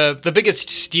 Yeah, the biggest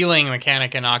stealing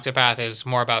mechanic in Octopath is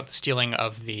more about the stealing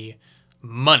of the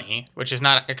money, which is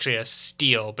not actually a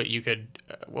steal, but you could,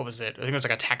 what was it? I think it was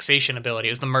like a taxation ability.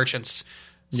 It was the merchant's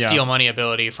steal money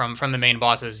ability from the main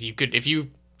bosses. You could, if you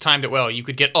timed it well, you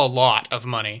could get a lot of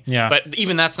money. Yeah. But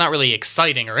even that's not really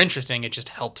exciting or interesting. It just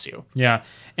helps you. Yeah.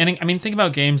 And I mean, think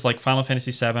about games like Final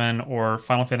Fantasy VII or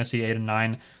Final Fantasy 8 and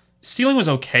 9. Stealing was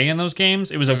okay in those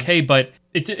games. It was okay, but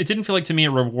it didn't feel like to me it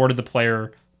rewarded the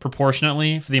player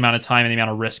proportionately for the amount of time and the amount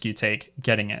of risk you take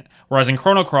getting it. Whereas in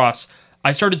Chrono Cross,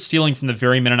 I started stealing from the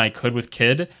very minute I could with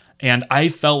Kid, and I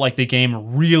felt like the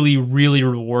game really, really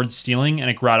rewards stealing in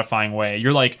a gratifying way.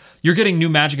 You're getting new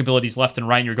magic abilities left and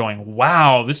right, and you're going,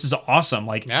 wow, this is awesome.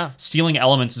 Stealing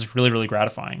elements is really, really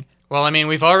gratifying. Well, I mean,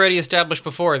 we've already established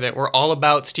before that we're all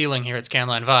about stealing here at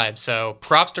Scanline Vibes, so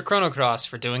props to Chrono Cross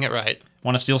for doing it right.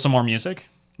 Want to steal some more music?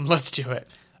 Let's do it.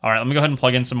 All right, let me go ahead and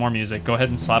plug in some more music. Go ahead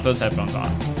and slap those headphones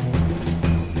on.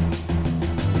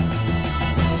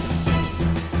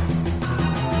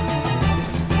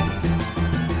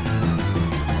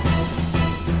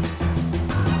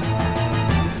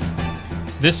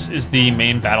 This is the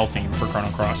main battle theme for Chrono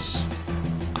Cross.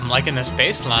 I'm liking this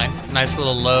bass line. Nice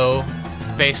little low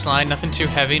bass line. Nothing too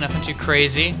heavy, nothing too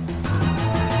crazy.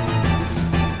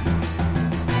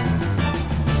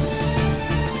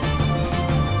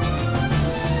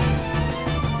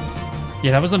 Yeah,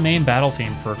 that was the main battle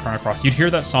theme for Chrono Cross. You'd hear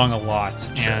that song a lot,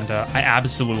 and I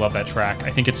absolutely love that track.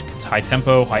 I think it's high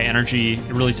tempo, high energy.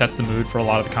 It really sets the mood for a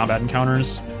lot of the combat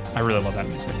encounters. I really love that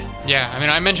music. Yeah, I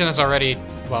mean, I mentioned this already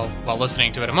while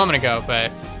listening to it a moment ago, but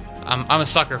I'm a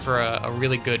sucker for a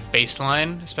really good bass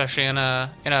line, especially in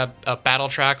a battle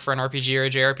track for an RPG or a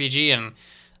JRPG, and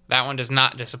that one does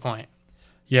not disappoint.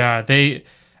 Yeah,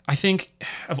 I think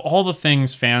of all the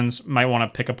things fans might want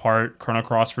to pick apart Chrono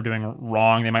Cross for doing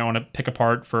wrong, they might want to pick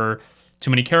apart for too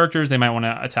many characters, they might want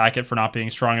to attack it for not being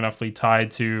strong enoughly tied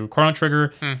to Chrono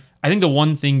Trigger. I think the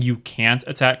one thing you can't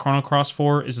attack Chrono Cross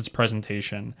for is its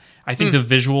presentation. I think the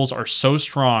visuals are so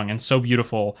strong and so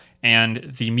beautiful,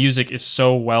 and the music is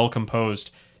so well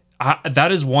composed.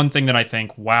 That is one thing that I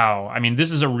think, wow, I mean,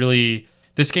 this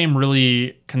game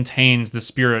really contains the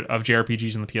spirit of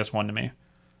JRPGs in the PS1 to me.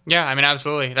 Yeah, I mean,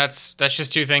 absolutely. That's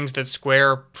just two things that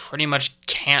Square pretty much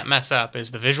can't mess up, is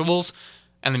the visuals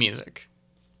and the music.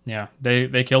 Yeah,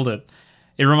 they killed it.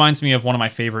 It reminds me of one of my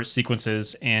favorite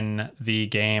sequences in the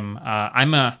game. One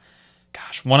of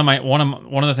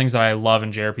the things that I love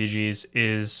in JRPGs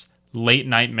is late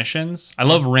night missions. I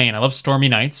love rain. I love stormy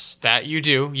nights. That you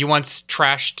do. You once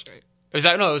trashed. It was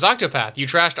Octopath. You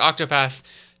trashed Octopath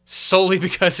solely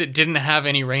because it didn't have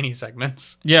any rainy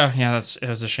segments. Yeah, it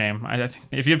was a shame. I think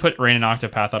if you had put rain in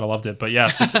Octopath, I'd have loved it. But yeah,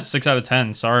 6 out of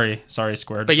 10. Sorry,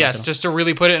 Square. But yes, just to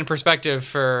really put it in perspective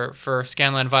for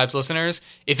Scanline Vibes listeners,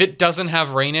 if it doesn't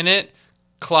have rain in it,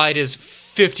 Clyde is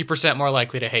 50% more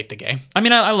likely to hate the game. I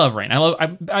mean, I love rain.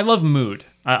 I love mood.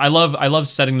 I love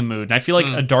setting the mood, and I feel like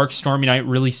a dark, stormy night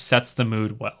really sets the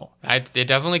mood well. It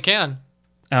definitely can.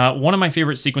 One of my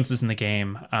favorite sequences in the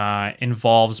game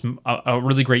involves a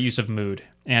really great use of mood,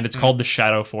 and it's called the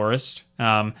Shadow Forest.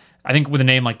 I think with a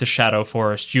name like the Shadow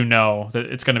Forest, you know that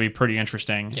it's going to be pretty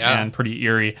interesting and pretty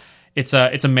eerie. It's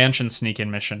a mansion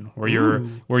sneak-in mission where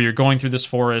you're going through this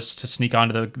forest to sneak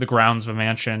onto the grounds of a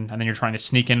mansion, and then you're trying to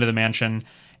sneak into the mansion.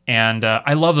 And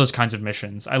I love those kinds of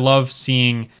missions. I love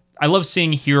seeing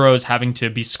heroes having to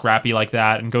be scrappy like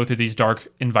that and go through these dark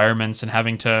environments and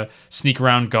having to sneak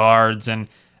around guards. And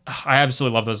I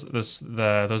absolutely love those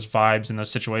vibes and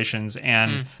those situations.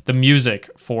 And the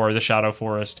music for the Shadow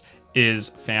Forest is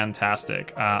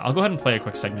fantastic. I'll go ahead and play a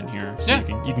quick segment here so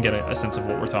you can get a sense of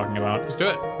what we're talking about. Let's do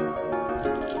it.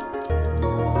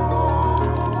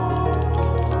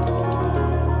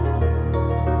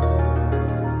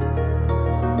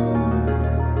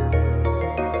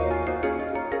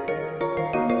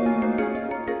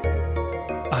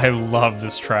 I love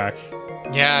this track.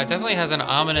 Yeah, it definitely has an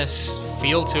ominous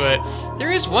feel to it.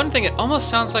 There is one thing; it almost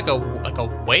sounds like a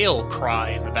whale cry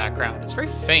in the background. It's very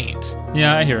faint.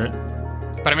 Yeah, I hear it.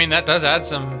 But I mean, that does add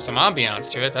some ambiance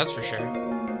to it. That's for sure.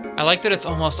 I like that it's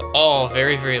almost all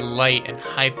very, very light and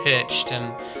high pitched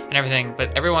and everything.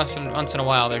 But every once in a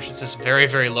while, there's just this very,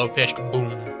 very low pitched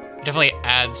boom. It definitely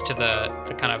adds to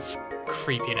the kind of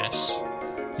creepiness.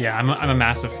 Yeah, I'm a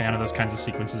massive fan of those kinds of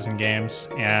sequences in games,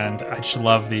 and I just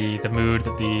love the mood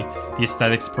that the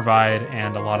aesthetics provide,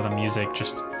 and a lot of the music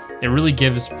it really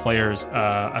gives players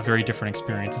a very different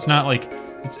experience. It's not like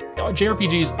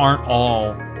JRPGs aren't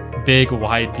all big,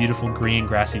 wide, beautiful, green,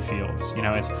 grassy fields. You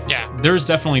know, there's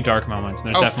definitely dark moments,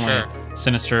 and there's definitely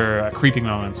sinister, creeping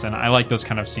moments, and I like those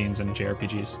kind of scenes in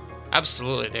JRPGs.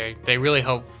 Absolutely, they really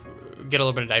help get a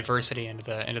little bit of diversity into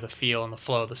the feel and the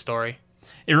flow of the story.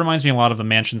 It reminds me a lot of the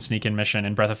mansion sneak-in mission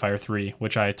in Breath of Fire 3,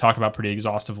 which I talk about pretty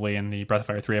exhaustively in the Breath of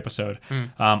Fire 3 episode.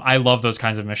 I love those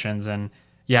kinds of missions, and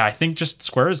yeah, I think just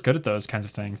Square is good at those kinds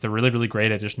of things. They're really, really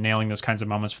great at just nailing those kinds of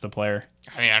moments for the player.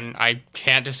 I mean, I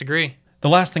can't disagree. The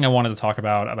last thing I wanted to talk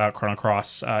about Chrono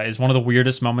Cross is one of the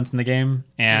weirdest moments in the game,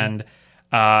 and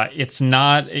it's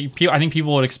not... I think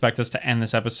people would expect us to end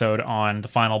this episode on the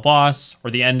final boss or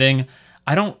the ending.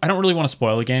 I don't really want to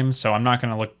spoil the game, so I'm not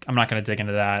gonna dig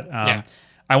into that.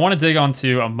 I want to dig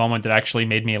onto a moment that actually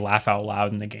made me laugh out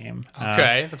loud in the game.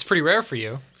 Okay, that's pretty rare for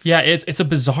you. Yeah, it's a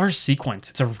bizarre sequence.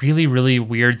 It's a really, really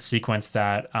weird sequence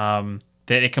that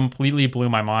it completely blew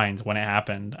my mind when it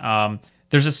happened.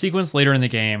 There's a sequence later in the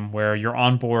game where you're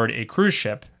on board a cruise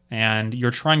ship and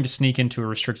you're trying to sneak into a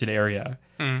restricted area,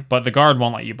 but the guard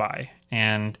won't let you by.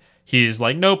 And he's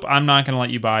like, nope, I'm not going to let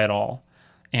you by at all.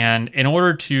 And in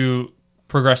order to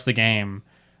progress the game,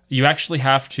 you actually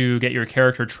have to get your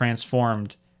character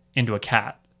transformed into a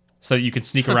cat so that you can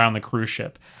sneak around the cruise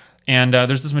ship. And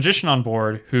there's this magician on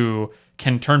board who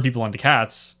can turn people into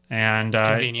cats. And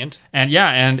convenient. And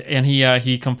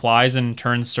he complies and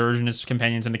turns Serge and his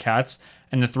companions into cats.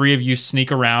 And the three of you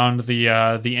sneak around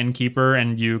the innkeeper,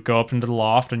 and you go up into the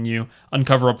loft and you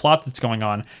uncover a plot that's going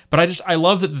on. But I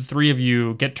love that the three of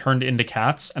you get turned into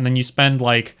cats, and then you spend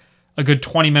like a good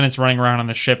 20 minutes running around on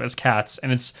the ship as cats.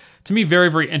 And it's, to me, very,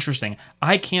 very interesting.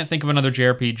 I can't think of another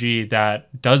JRPG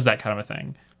that does that kind of a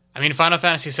thing. I mean, Final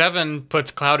Fantasy VII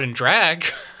puts Cloud in drag.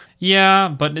 Yeah,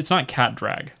 but it's not cat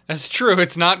drag. That's true.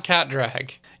 It's not cat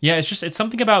drag. Yeah, it's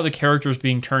something about the characters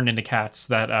being turned into cats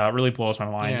that really blows my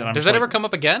mind. Yeah. Does that ever come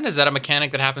up again? Is that a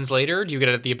mechanic that happens later? Do you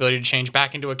get the ability to change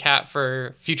back into a cat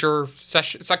for future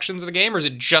sections of the game, or is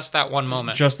it just that one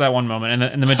moment? Just that one moment.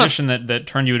 And the magician that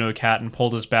turned you into a cat and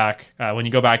pulled his back, when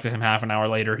you go back to him half an hour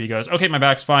later, he goes, okay, my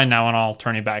back's fine now, and I'll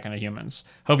turn you back into humans.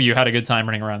 Hope you had a good time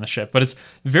running around the ship. But it's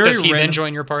very Does he then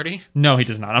join your party? No, he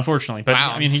does not, unfortunately. But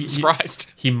wow, I mean, I'm surprised.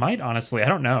 He might, honestly. I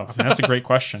don't know. I mean, that's a great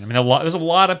question. I mean, there's a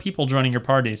lot of people joining your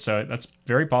party, so that's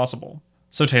very possible.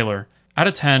 So, Taylor, out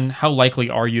of 10, how likely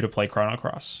are you to play Chrono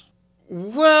Cross?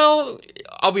 Well,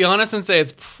 I'll be honest and say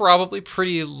it's probably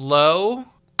pretty low.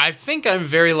 I think I'm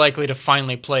very likely to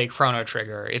finally play Chrono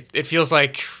Trigger. It feels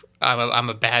like I'm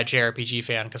a bad JRPG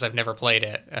fan because I've never played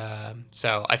it.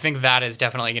 So I think that is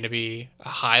definitely going to be a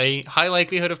high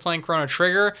likelihood of playing Chrono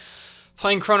Trigger.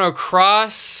 Playing Chrono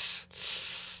Cross,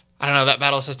 I don't know, that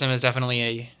battle system is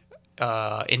definitely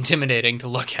intimidating to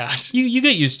look at. You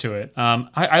get used to it.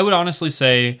 I would honestly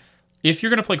say, if you're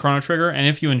going to play Chrono Trigger, and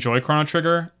if you enjoy Chrono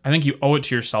Trigger, I think you owe it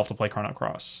to yourself to play Chrono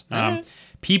Cross.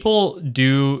 People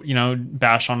do,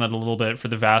 bash on it a little bit for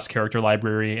the vast character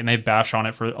library, and they bash on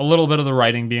it for a little bit of the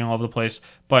writing being all over the place,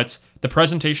 but the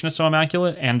presentation is so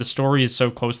immaculate, and the story is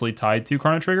so closely tied to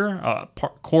Chrono Trigger.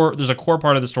 There's a core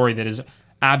part of the story that is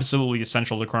absolutely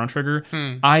essential to Chrono Trigger.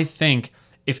 I think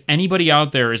if anybody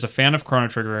out there is a fan of Chrono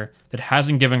Trigger that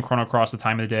hasn't given Chrono Cross the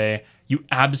time of the day, you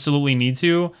absolutely need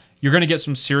to. You're going to get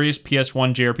some serious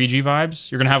PS1 JRPG vibes.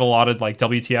 You're going to have a lot of like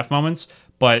WTF moments,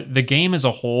 but the game as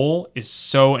a whole is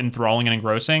so enthralling and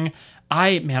engrossing.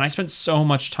 I spent so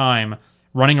much time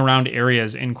running around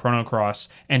areas in Chrono Cross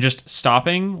and just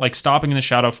stopping in the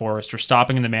Shadow Forest or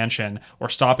stopping in the mansion or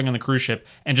stopping on the cruise ship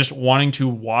and just wanting to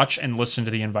watch and listen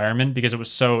to the environment because it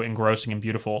was so engrossing and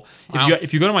beautiful. Wow.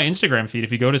 If you go to my Instagram feed,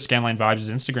 if you go to Scanline Vibes'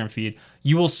 Instagram feed,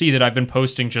 you will see that I've been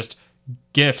posting just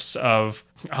GIFs of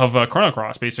Chrono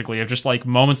Cross, basically, of just like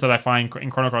moments that I find in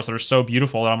Chrono Cross that are so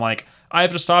beautiful that I'm like, I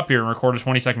have to stop here and record a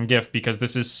 20-second GIF because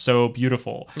this is so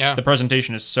beautiful. Yeah. The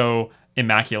presentation is so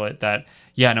immaculate that,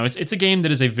 yeah, no, it's a game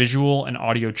that is a visual and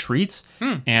audio treat,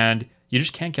 and you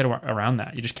just can't get around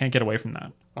that. You just can't get away from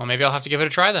that. Well, maybe I'll have to give it a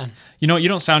try then. You know, you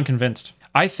don't sound convinced.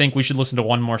 I think we should listen to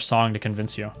one more song to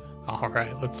convince you. All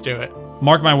right, let's do it.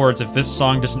 Mark my words, if this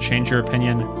song doesn't change your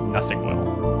opinion, nothing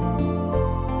will.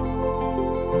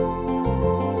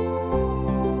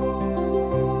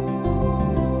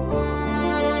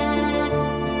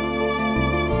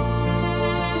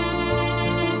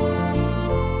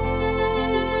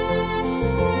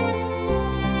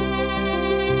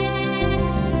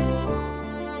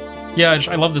 Yeah,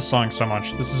 I love this song so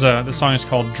much. This song is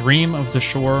called "Dream of the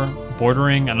Shore,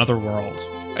 Bordering Another World."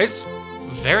 It's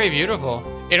very beautiful.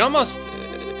 It almost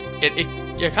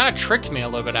it kind of tricked me a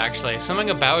little bit, actually. Something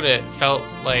about it felt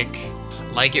like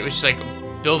it was just like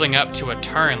building up to a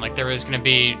turn. Like there was going to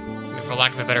be, for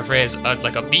lack of a better phrase,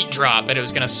 like a beat drop, and it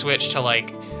was going to switch to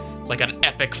like an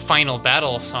epic final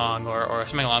battle song or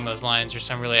something along those lines, or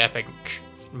some really epic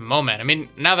moment. I mean,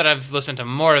 now that I've listened to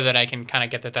more of it, I can kind of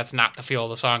get that that's not the feel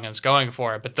of the song I was going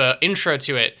for. But the intro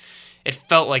to it, it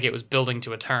felt like it was building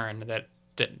to a turn that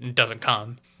doesn't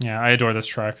come. Yeah, I adore this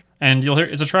track, and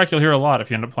it's a track you'll hear a lot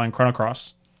if you end up playing Chrono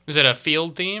Cross. Is it a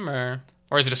field theme or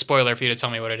is it a spoiler for you to tell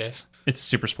me what it is? It's a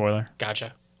super spoiler.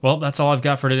 Gotcha. Well, that's all I've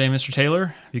got for today, Mr. Taylor.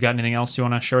 Have you got anything else you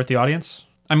want to share with the audience?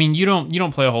 I mean, you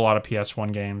don't play a whole lot of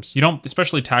PS1 games. You don't,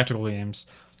 especially tactical games.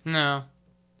 No.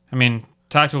 I mean,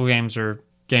 tactical games are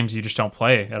games you just don't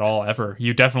play at all ever.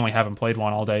 You definitely haven't played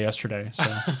one all day yesterday. So,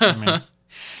 I mean,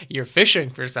 you're fishing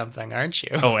for something, aren't you?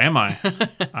 Oh, am I?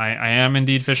 I am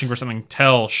indeed fishing for something.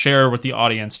 Share with the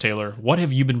audience, Taylor. What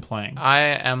have you been playing? I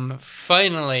am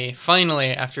finally,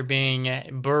 after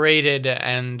being berated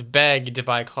and begged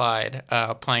by Clyde,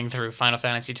 playing through Final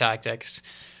Fantasy Tactics.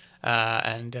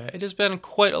 And it has been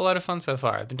quite a lot of fun so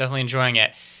far. I've been definitely enjoying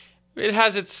it. It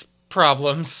has its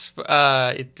problems,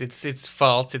 its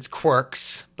faults, its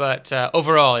quirks, but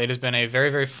overall, it has been a very,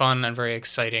 very fun and very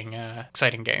exciting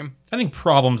game. I think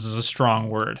problems is a strong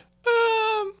word.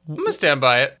 I'm gonna stand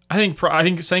by it. I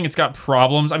think saying it's got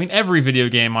problems. I mean, every video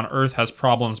game on Earth has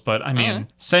problems, but I mean,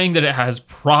 saying that it has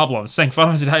problems, saying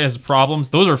Final Fantasy has problems,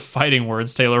 those are fighting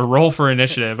words. Taylor, roll for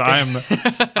initiative.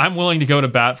 I'm willing to go to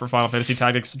bat for Final Fantasy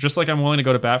Tactics, just like I'm willing to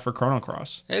go to bat for Chrono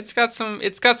Cross. It's got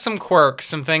some quirks,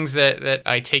 some things that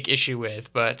I take issue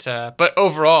with, but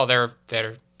overall,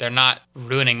 they're not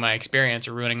ruining my experience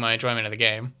or ruining my enjoyment of the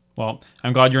game. Well,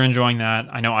 I'm glad you're enjoying that.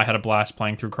 I know I had a blast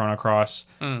playing through Chrono Cross,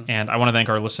 and I want to thank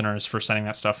our listeners for sending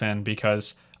that stuff in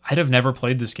because I'd have never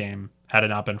played this game had it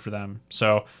not been for them.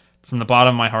 So from the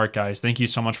bottom of my heart, guys, thank you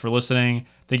so much for listening.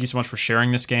 Thank you so much for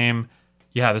sharing this game.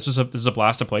 Yeah, this is a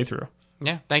blast to play through.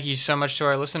 Yeah, thank you so much to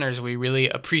our listeners. We really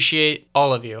appreciate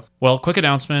all of you. Well, quick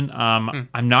announcement. I'm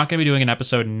not going to be doing an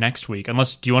episode next week.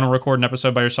 Unless, do you want to record an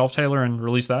episode by yourself, Taylor, and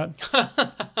release that?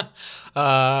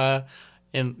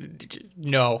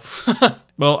 No.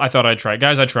 Well, I thought I'd try.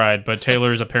 Guys, I tried, but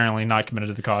Taylor's apparently not committed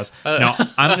to the cause. No,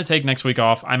 I'm going to take next week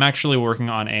off. I'm actually working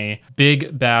on a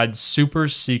big, bad, super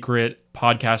secret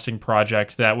podcasting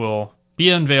project that will be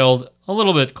unveiled a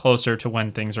little bit closer to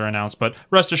when things are announced. But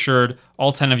rest assured,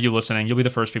 all 10 of you listening, you'll be the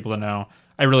first people to know.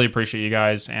 I really appreciate you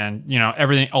guys. And,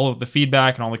 everything, all of the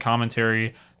feedback and all the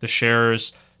commentary, the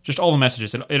shares, just all the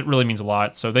messages. It really means a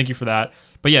lot. So thank you for that.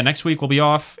 But yeah, next week we'll be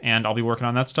off, and I'll be working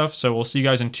on that stuff. So we'll see you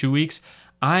guys in 2 weeks.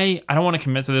 I don't want to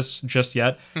commit to this just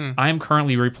yet. I am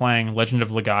currently replaying Legend of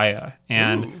Legaia,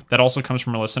 and that also comes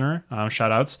from a listener.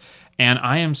 Shout outs. And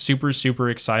I am super, super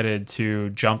excited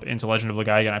to jump into Legend of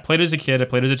Legaia again. I played as a kid. I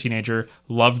played as a teenager.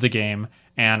 Loved the game.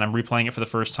 And I'm replaying it for the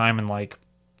first time in like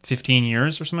 15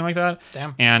 years or something like that.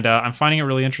 Damn. And I'm finding it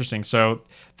really interesting. So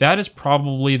that is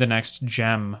probably the next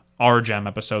our gem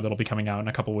episode that'll be coming out in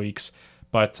a couple weeks.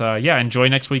 But yeah, enjoy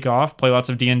next week off. Play lots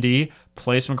of D&D.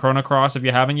 Play some Chrono Cross if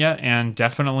you haven't yet. And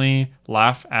definitely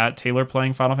laugh at Taylor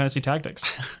playing Final Fantasy Tactics.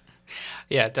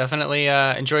 Yeah, definitely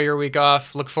enjoy your week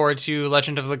off. Look forward to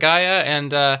Legend of Legaia.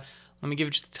 And let me give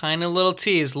you just a tiny little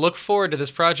tease. Look forward to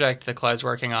this project that Clyde's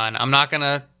working on. I'm not going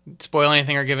to spoil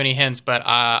anything or give any hints, but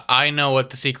I know what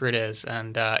the secret is,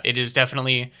 and it is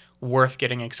definitely worth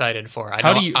getting excited for.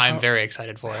 I'm very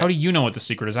excited for it. How do you know what the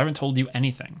secret is? I haven't told you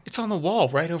anything. It's on the wall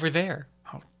right over there.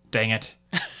 Oh, dang it.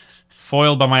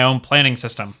 Foiled by my own planning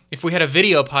system. If we had a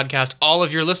video podcast, all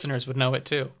of your listeners would know it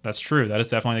too. That's true. That is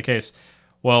definitely the case.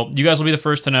 Well, you guys will be the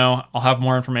first to know. I'll have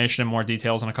more information and more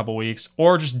details in a couple weeks.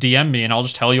 Or just DM me and I'll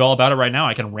just tell you all about it right now.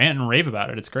 I can rant and rave about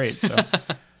it. It's great. So,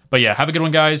 but yeah, have a good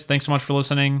one, guys. Thanks so much for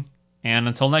listening. And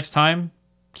until next time,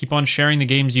 keep on sharing the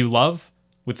games you love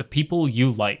with the people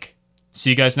you like.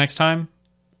 See you guys next time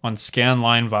on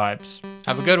Scanline Vibes.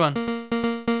 Have a good one.